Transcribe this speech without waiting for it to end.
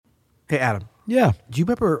Hey, Adam. Yeah. Do you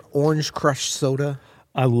remember Orange Crush soda?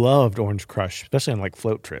 I loved Orange Crush, especially on like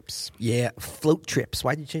float trips. Yeah, float trips.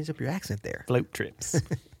 Why'd you change up your accent there? Float trips.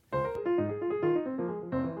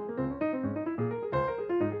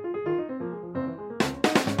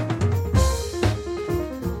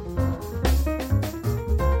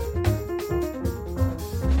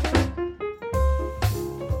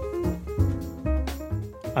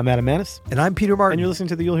 I'm Adam Manis. And I'm Peter Martin. And you're listening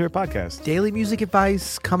to the You'll Hear It podcast. Daily music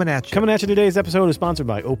advice coming at you. Coming at you, today's episode is sponsored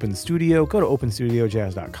by Open Studio. Go to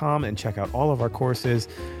openstudiojazz.com and check out all of our courses.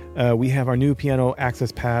 We have our new Piano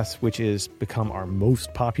Access Pass, which is become our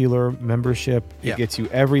most popular membership. It gets you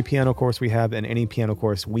every piano course we have and any piano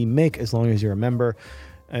course we make as long as you're a member.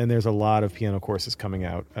 And there's a lot of piano courses coming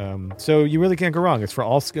out. So you really can't go wrong. It's for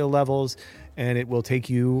all skill levels, and it will take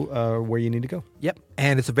you where you need to go. Yep.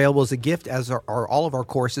 And it's available as a gift, as are all of our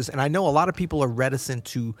courses. And I know a lot of people are reticent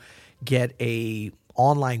to get a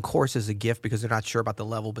online course as a gift because they're not sure about the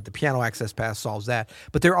level, but the Piano Access Pass solves that.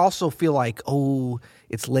 But they also feel like, oh,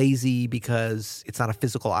 it's lazy because it's not a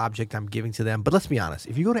physical object I'm giving to them. But let's be honest.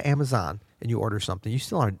 If you go to Amazon and you order something,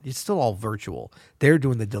 it's still all virtual. They're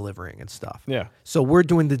doing the delivering and stuff. Yeah. So we're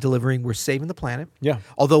doing the delivering. We're saving the planet. Yeah.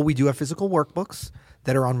 Although we do have physical workbooks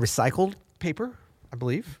that are on recycled paper, I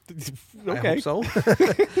believe. Okay. I hope so.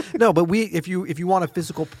 No, but if you want a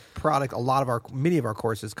physical product, many of our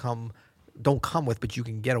courses don't come with, but you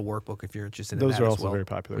can get a workbook if you're interested in that as well. Those are also very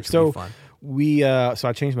popular. Which So would be fun. so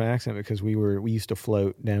I changed my accent because we used to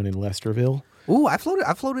float down in Lesterville. Ooh, I floated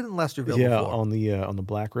in Lesterville before. on the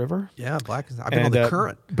Black River. Yeah, I've been on the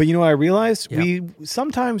Current. But you know what I realized? Yeah. We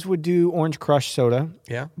sometimes would do Orange Crush soda.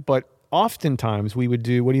 Yeah. But oftentimes we would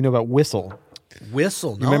do, what do you know about Whistle?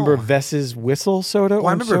 Whistle, no. Remember Vess's Whistle soda? Well,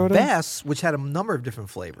 I remember soda? Vess, which had a number of different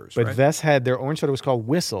flavors, But right? Vess had, their orange soda was called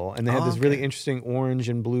Whistle, and they had this really okay. interesting orange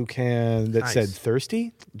and blue can that Nice. said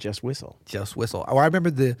thirsty, just Whistle. Just Whistle. Oh, I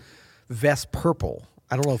remember the Vess Purple.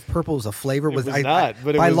 I don't know if purple was a flavor. It was not,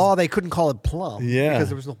 but it by was- law, they couldn't call it plum Yeah. because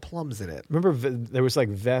there was no plums in it. Remember there was like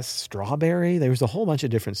Vess Strawberry? There was a whole bunch of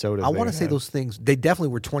different sodas. I want to say had. those things, they definitely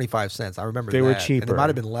were 25 cents. I remember They that. were And cheaper. it might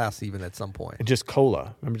have been less even at some point. And just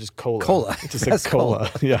cola. Remember just cola? Cola. It just Vess said cola.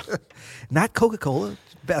 Cola. Yeah. Not Coca-Cola,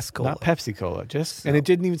 Vess Cola. Not Pepsi Cola. And it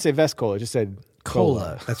didn't even say Vess Cola. It just said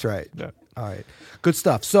Cola. That's right. Yeah. All right. Good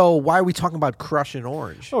stuff. So why are we talking about crushing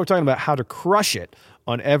orange? Oh, we're talking about how to crush it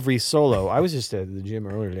on every solo. I was just at the gym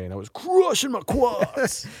earlier today, and I was crushing my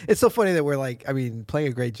quads. It's so funny that we're like, playing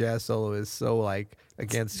a great jazz solo is so like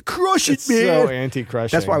against crush it, It's man. so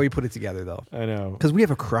anti-crushing. That's why we put it together though. I know. Because we have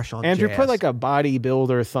a crush on Andrew, jazz. put like a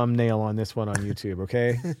bodybuilder thumbnail on this one on YouTube,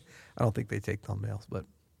 okay? I don't think they take thumbnails, but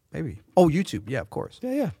maybe. Oh, YouTube. Yeah, of course.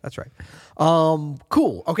 Yeah. That's right.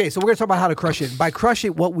 Cool. Okay, so we're going to talk about how to crush it. By crush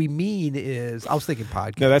it, what we mean is, I was thinking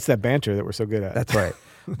podcast. No, that's that banter that we're so good at. That's right.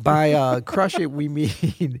 By crush it, we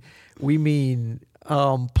mean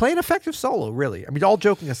play an effective solo, really. I mean, all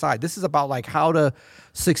joking aside, this is about like how to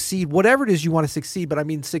succeed, whatever it is you want to succeed. But I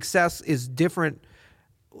mean, success is different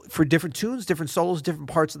for different tunes, different solos, different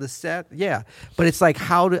parts of the set. Yeah. But it's like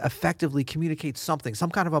how to effectively communicate something,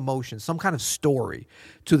 some kind of emotion, some kind of story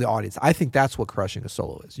to the audience. I think that's what crushing a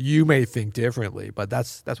solo is. You may think differently, but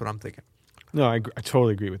that's what I'm thinking. No, I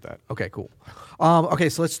totally agree with that. Okay, cool. Okay,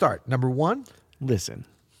 so let's start. Number one, Listen,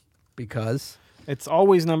 because it's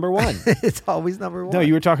always number one. it's always number one. No,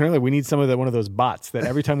 you were talking earlier. We need some of one of those bots that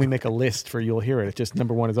every time we make a list for You'll Hear It, it's just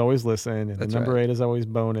number one is always listen, and That's number right. 8 is always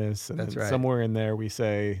bonus. And That's then right. somewhere in there we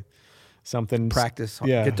say something. Practice,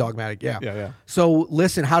 Yeah. get dogmatic. Yeah. Yeah. So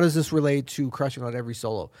listen, how does this relate to crushing on every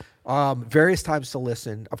solo? Various times to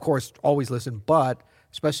listen. Of course, always listen, but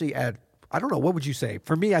especially at, I don't know, what would you say?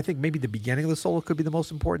 For me, I think maybe the beginning of the solo could be the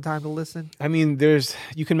most important time to listen. I mean,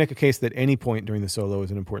 you can make a case that any point during the solo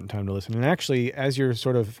is an important time to listen. And actually, as you're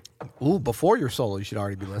sort of, Ooh, before your solo, you should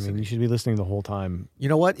already be I listening. mean, you should be listening the whole time. You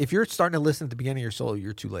know what? If you're starting to listen at the beginning of your solo,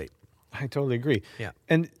 you're too late. I totally agree. Yeah.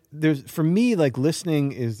 And for me, like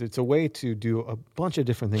listening it's a way to do a bunch of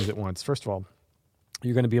different things at once. First of all,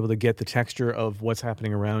 you're going to be able to get the texture of what's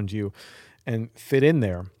happening around you and fit in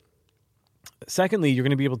there. Secondly, you're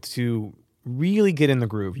going to be able to really get in the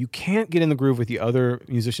groove. You can't get in the groove with the other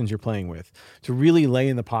musicians you're playing with to really lay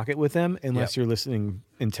in the pocket with them unless you're listening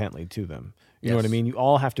intently to them. You know what I mean? You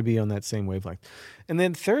all have to be on that same wavelength. And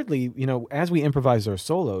then thirdly, as we improvise our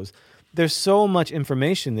solos, there's so much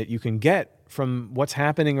information that you can get from what's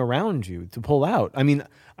happening around you to pull out. I mean,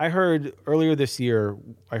 I heard earlier this year,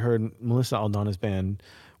 Melissa Aldana's band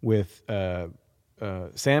with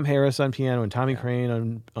Sam Harris on piano and Tommy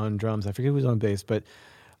Crane on drums. I forget who was on bass, but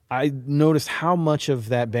I noticed how much of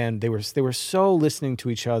that band they were so listening to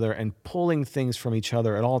each other and pulling things from each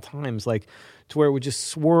other at all times, like to where it would just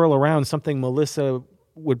swirl around. Something Melissa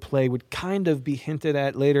would play would kind of be hinted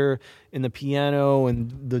at later in the piano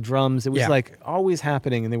and the drums. It was like always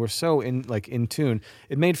happening, and they were so in tune.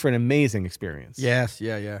 It made for an amazing experience. Yes,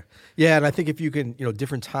 yeah. And I think if you can,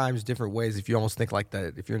 different times, different ways, if you almost think like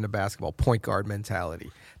that, if you're in the basketball point guard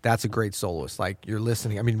mentality, that's a great soloist. Like you're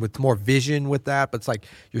listening, I mean, with more vision with that, but it's like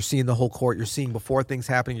you're seeing the whole court, you're seeing before things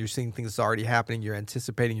happening, you're seeing things that's already happening, you're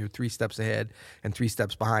anticipating, you're 3 steps ahead and 3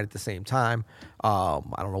 steps behind at the same time. I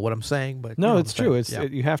don't know what I'm saying, but no, it's true.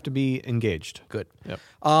 You have to be engaged. Good. Yep.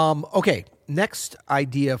 Okay, next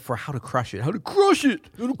idea for how to crush it. How to crush it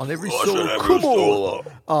on every solo. Come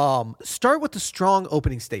on. Start with a strong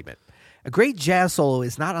opening statement. A great jazz solo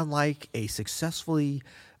is not unlike a successfully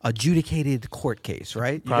adjudicated court case,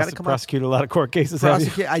 right? You got to come prosecute a lot of court cases.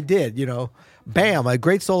 I did, Bam, a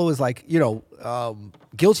great solo is like,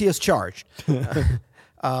 guilty as charged.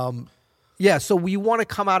 So we want to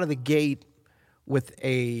come out of the gate with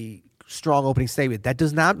a strong opening statement. That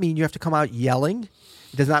does not mean you have to come out yelling.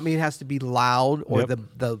 It does not mean it has to be loud or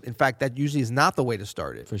in fact, that usually is not the way to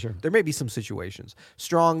start it. For sure. There may be some situations.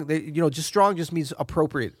 Strong, strong just means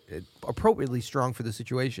appropriately strong for the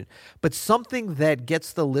situation. But something that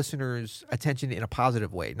gets the listener's attention in a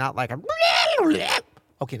positive way, not like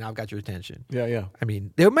okay, now I've got your attention. Yeah. I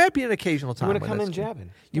mean, there might be an occasional time. You want to come in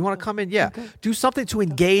jabbing. You want to come in, Okay. Do something to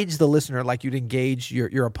engage the listener like you'd engage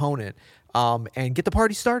your opponent, and get the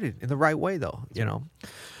party started in the right way, though,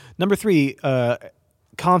 Number 3,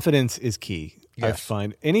 confidence is key. Yes. I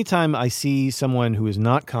find anytime I see someone who is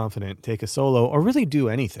not confident take a solo or really do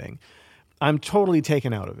anything, I'm totally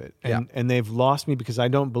taken out of it. And they've lost me because I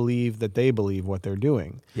don't believe that they believe what they're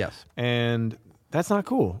doing. Yes. And that's not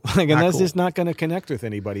cool. That's just not going to connect with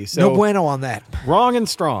anybody. So no bueno on that. Wrong and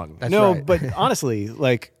strong. That's right. But honestly,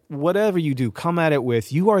 whatever you do, come at it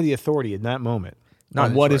with, you are the authority in that moment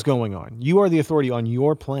on what is going on. You are the authority on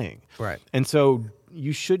your playing. Right. And so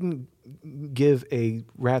you shouldn't give a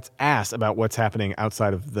rat's ass about what's happening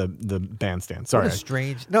outside of the bandstand. Sorry. What a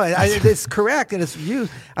strange... No, it's correct, and it's you.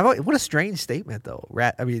 What a strange statement, though.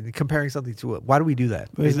 Comparing something to it. Why do we do that?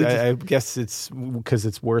 I guess it's because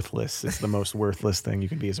it's worthless. It's the most worthless thing you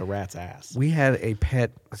can be is a rat's ass. We had a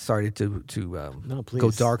pet... Sorry to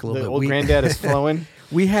go dark a little bit. Old granddad is flowing.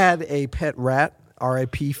 We had a pet rat,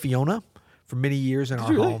 R.I.P. Fiona, for many years in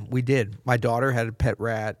our home. We did. My daughter had a pet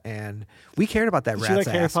rat, and we cared about that rat's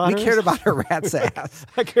ass. We cared about her rat's ass.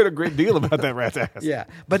 I cared a great deal about that rat's ass. Yeah,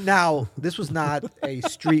 but now this was not a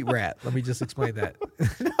street rat. Let me just explain that.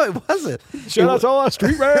 No, it wasn't. Shout out to all our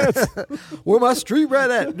street rats. Where my street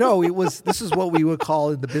rat at? No, it was. This is what we would call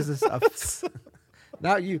in the business of.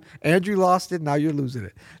 Now Andrew lost it. Now you're losing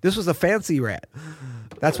it. This was a fancy rat.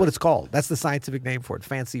 That's what it's called. That's the scientific name for it.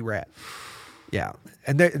 Fancy rat. Yeah,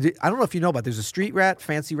 and I don't know if you know about. There's a street rat,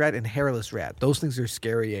 fancy rat, and hairless rat. Those things are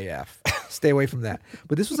scary AF. Stay away from that.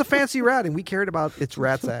 But this was a fancy rat, and we cared about its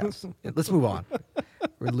rat's ass. Let's move on.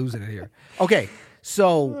 We're losing it here. Okay,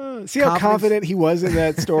 so see how confident he was in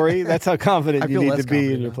that story. That's how confident you need to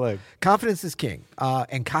be in your play. Confidence is king,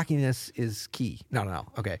 and cockiness is key. No.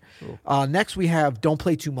 Okay. Cool. Next we have don't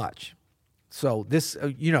play too much. So this,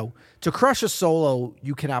 to crush a solo,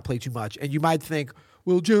 you cannot play too much, and you might think,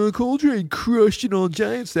 well, John Coltrane crushed it on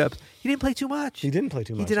Giant Steps. He didn't play too much. He didn't play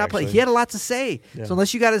too much. He did not play. He had a lot to say. Yeah. So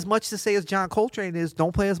unless you got as much to say as John Coltrane is,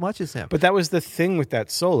 don't play as much as him. But that was the thing with that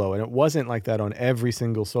solo, and it wasn't like that on every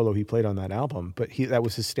single solo he played on that album. But that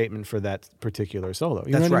was his statement for that particular solo.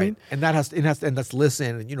 You know what I mean? And that's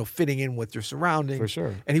listen and fitting in with your surroundings. For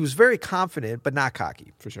sure. And he was very confident, but not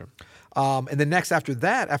cocky. For sure. And then next after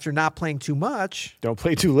that, after not playing too much, don't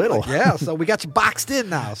play too little. Yeah, so we got you boxed in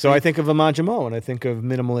now. So I think of Ahmad Jamal and I think of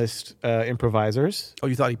minimalist improvisers. Oh,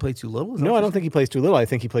 you thought he played too little? No, I don't think he plays too little. I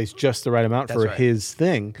think he plays just the right amount for his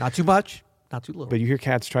thing. Not too much, not too little. But you hear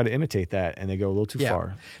cats try to imitate that and they go a little too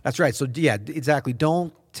far. That's right. So yeah, exactly.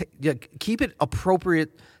 Don't keep it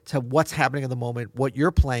appropriate to what's happening in the moment, what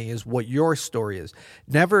you're playing is, what your story is.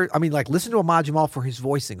 Never, listen to Ahmad Jamal for his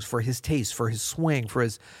voicings, for his taste, for his swing, for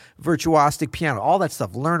his virtuosic piano, all that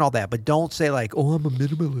stuff. Learn all that, but don't say I'm a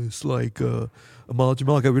minimalist like Ahmad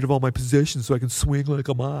Jamal. I got rid of all my possessions so I can swing like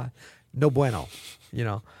Ahmad. No bueno,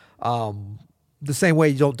 The same way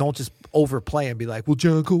you don't just overplay and be like, well,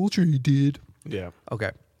 John Coltrane did. Yeah. Okay.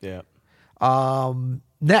 Yeah.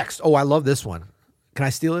 Next, I love this one. Can I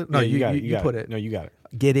steal it? No, you got it. You put it. No, you got it.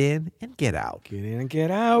 Get in and get out. Get in and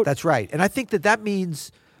get out. That's right. And I think that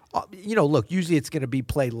means, look, usually it's going to be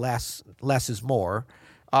play less is more.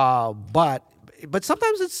 But but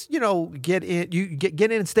sometimes it's get in, get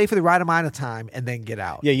in and stay for the right amount of time, and then get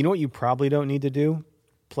out. Yeah, you know what you probably don't need to do?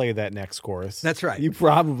 Play that next chorus. That's right. You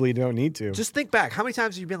probably don't need to. Just think back. How many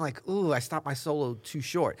times have you been like, "Ooh, I stopped my solo too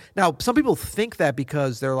short"? Now, some people think that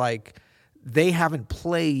because they're like, they haven't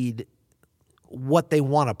played what they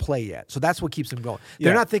want to play yet. So that's what keeps them going.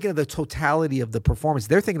 They're not thinking of the totality of the performance.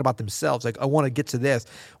 They're thinking about themselves. Like, I want to get to this,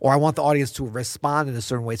 or I want the audience to respond in a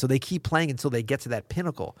certain way. So they keep playing until they get to that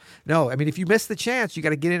pinnacle. No, I mean, if you miss the chance, you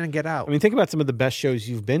got to get in and get out. I mean, think about some of the best shows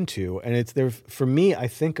you've been to, and it's there. For me, I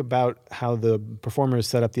think about how the performers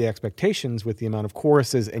set up the expectations with the amount of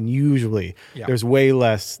choruses, and usually there's way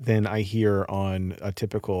less than I hear on a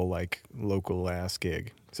typical like local ass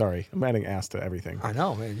gig. Sorry, I'm adding ass to everything. I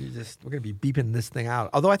know, man. We're gonna be beeping this thing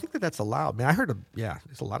out. Although I think that's allowed. Man, I heard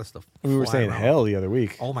there's a lot of stuff. We were saying around. hell the other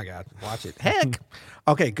week. Oh my God, watch it. Heck.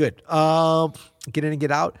 Okay, good. Get in and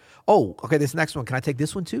get out. Oh, okay. This next one. Can I take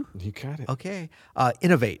this one too? You got it. Okay.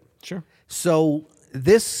 Innovate. Sure. So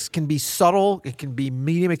this can be subtle. It can be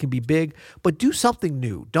medium. It can be big. But do something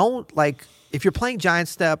new. Don't like. If you're playing giant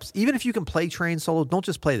steps, even if you can play train solo, don't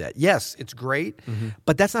just play that. Yes, it's great,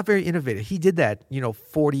 but that's not very innovative. He did that,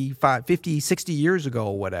 45, 50, 60 years ago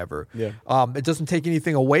or whatever. Yeah. It doesn't take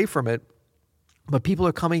anything away from it, but people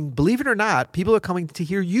are coming, believe it or not, people are coming to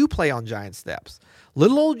hear you play on giant steps.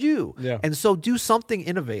 Little old you. Yeah. And so do something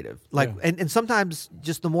innovative. And sometimes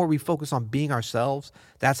just the more we focus on being ourselves,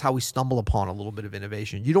 that's how we stumble upon a little bit of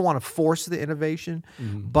innovation. You don't want to force the innovation,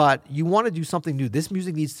 but you want to do something new. This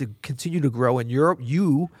music needs to continue to grow, and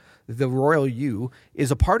the royal you,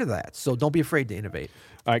 is a part of that. So don't be afraid to innovate.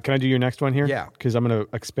 All right, can I do your next one here? Yeah. Because I'm going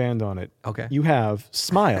to expand on it. Okay. You have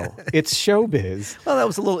Smile. It's showbiz. Well, that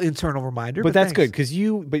was a little internal reminder. But that's thanks. good because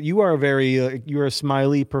you are a very you're a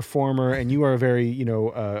smiley performer, and you are a very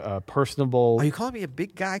personable. Are you calling me a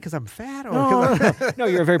big guy because I'm fat? Or No,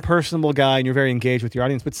 you're a very personable guy, and you're very engaged with your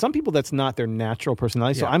audience. But some people, that's not their natural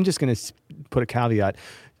personality. So I'm just going to put a caveat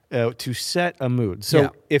to set a mood.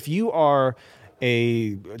 So if you are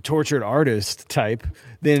a tortured artist type,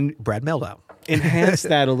 then Brad Mehldau. enhance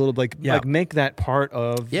that a little, like make that part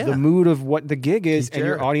of the mood of what the gig is, and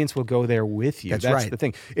your audience will go there with you. That's right. the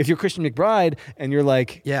thing. If you're Christian McBride and you're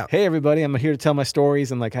like, hey everybody, I'm here to tell my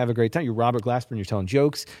stories and like have a great time. You're Robert Glasper and you're telling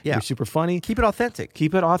jokes. You're super funny. Keep it authentic.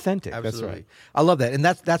 Keep it authentic. Absolutely. That's right. I love that, and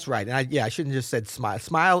that's right. And I shouldn't just said smile.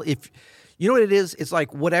 Smile. If you know what it is, it's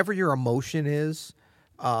like whatever your emotion is,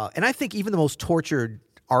 and I think even the most tortured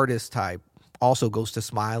artist type also goes to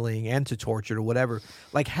smiling and to torture or whatever.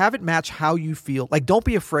 Like, have it match how you feel. Like, don't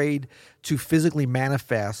be afraid to physically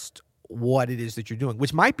manifest what it is that you're doing,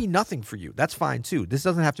 which might be nothing for you. That's fine too. This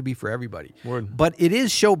doesn't have to be for everybody. Word. But it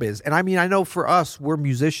is showbiz. And I mean, I know for us, we're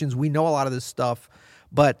musicians. We know a lot of this stuff.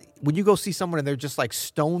 But when you go see someone and they're just like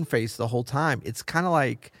stone-faced the whole time, it's kind of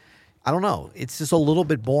like, I don't know. It's just a little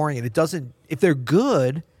bit boring. And it doesn't, if they're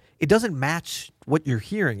good, it doesn't match what you're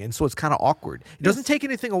hearing, and so it's kind of awkward. It doesn't take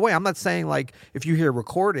anything away. I'm not saying like if you hear a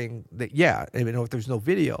recording that if there's no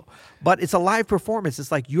video, but it's a live performance.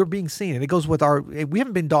 It's like you're being seen, and it goes with we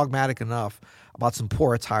haven't been dogmatic enough about some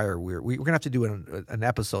poor attire. We're gonna have to do an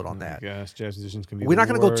episode on that. Yes, jazz musicians can be. We're not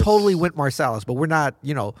going to go totally Wynton Marsalis, but we're not,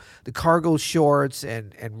 the cargo shorts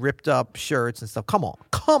and ripped up shirts and stuff. Come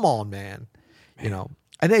on, man.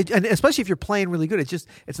 And especially if you're playing really good,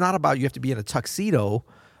 it's not about you have to be in a tuxedo.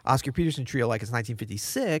 Oscar Peterson trio like it's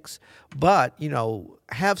 1956, but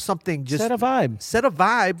have something, just set a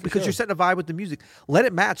vibe because you're setting a vibe with the music. Let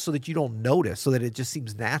it match so that you don't notice, so that it just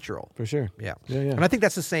seems natural. For sure. Yeah. And I think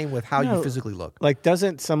that's the same with how you physically look. Like,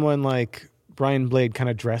 doesn't someone like Brian Blade kind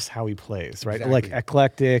of dress how he plays, right? Exactly. Like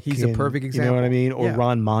eclectic. He's a perfect example. You know what I mean? Or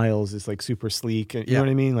Ron Miles is like super sleek. You know what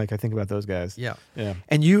I mean? Like, I think about those guys. Yeah. Yeah.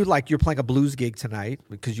 And you're playing a blues gig tonight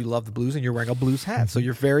because you love the blues and you're wearing a blues hat. So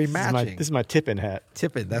you're very matching. This is my tipping hat.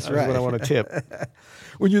 Tipping, that's right. That's what I want to tip.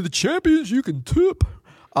 When you're the champions, you can tip.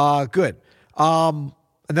 Good. And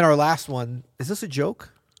then our last one, is this a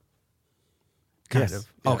joke? Kind of.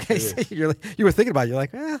 Yeah, okay. So you were thinking about it. You're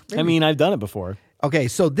like, maybe. I mean, I've done it before. Okay,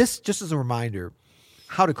 so this just as a reminder,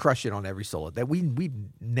 how to crush it on every solo. That we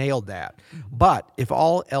nailed that. But if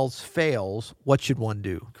all else fails, what should one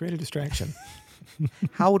do? Create a distraction.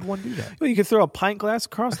 How would one do that? Well, you could throw a pint glass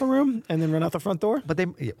across the room and then run out the front door. But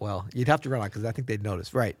you'd have to run out because I think they'd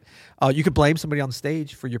notice. Right. You could blame somebody on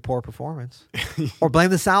stage for your poor performance, or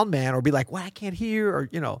blame the sound man, or be like, "Well, I can't hear," or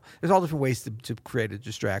there's all different ways to create a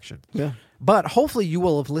distraction. Yeah. But hopefully you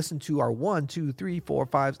will have listened to our 1, 2, 3, 4,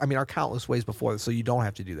 5. I mean, our countless ways before this, so you don't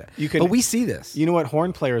have to do that. But we see this. You know what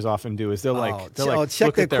horn players often do is they'll check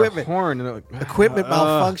look the at equipment. Their horn and they're like, equipment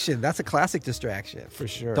malfunction. That's a classic distraction. For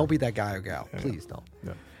sure. Don't be that guy or gal. Yeah. Please don't.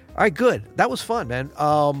 Yeah. All right, good. That was fun, man.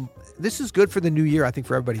 This is good for the new year, I think,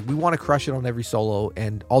 for everybody. We want to crush it on every solo,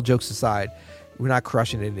 and all jokes aside, we're not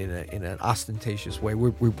crushing it in an ostentatious way.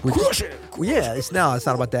 We're Crush it. Yeah, it's not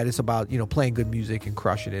about that. It's about playing good music and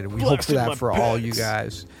crushing it, and we hope for that for all you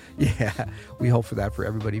guys. Yeah, we hope for that for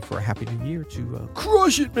everybody for a happy new year to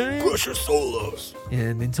Crush it, man. Crush your solos.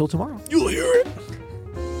 And until tomorrow. You'll hear it.